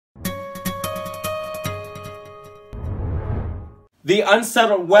The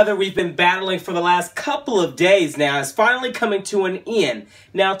unsettled weather we've been battling for the last couple of days now is finally coming to an end.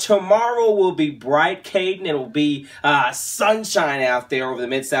 Now, tomorrow will be bright, Caden. It'll be sunshine out there over the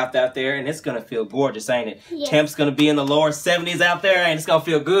Mid-South out there, and it's going to feel gorgeous, ain't it? Yeah. Temp's going to be in the lower 70s out there, and it's going to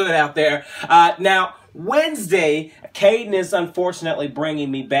feel good out there. Now, Wednesday, Caden is unfortunately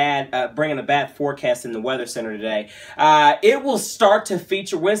bringing a bad forecast in the Weather Center today. It will start to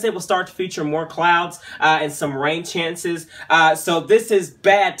feature, Wednesday will start to feature more clouds and some rain chances. So this is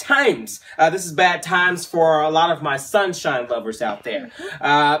bad times. This is bad times for a lot of my sunshine lovers out there.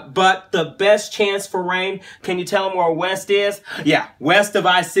 But the best chance for rain, can you tell them where west is? Yeah, west of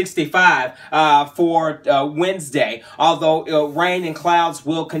I-65 for Wednesday. Although rain and clouds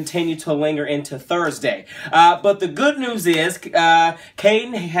will continue to linger into Thursday. But the good news is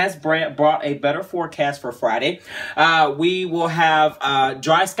Caden has brought a better forecast for Friday. We will have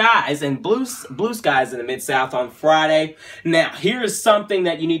dry skies and blue skies in the Mid-South on Friday. Now, here's something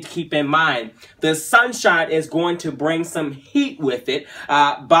that you need to keep in mind. The sunshine is going to bring some heat with it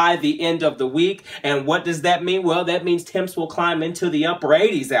by the end of the week. And what does that mean? Well, that means temps will climb into the upper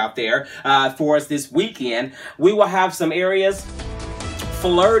 80s out there for us this weekend. We will have some areas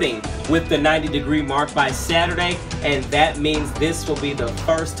flirting with the 90-degree mark by Saturday, and that means this will be the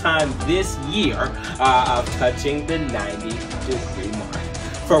first time this year of touching the 90-degree mark.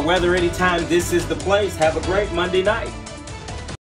 For Weather Anytime, this is the place. Have a great Monday night.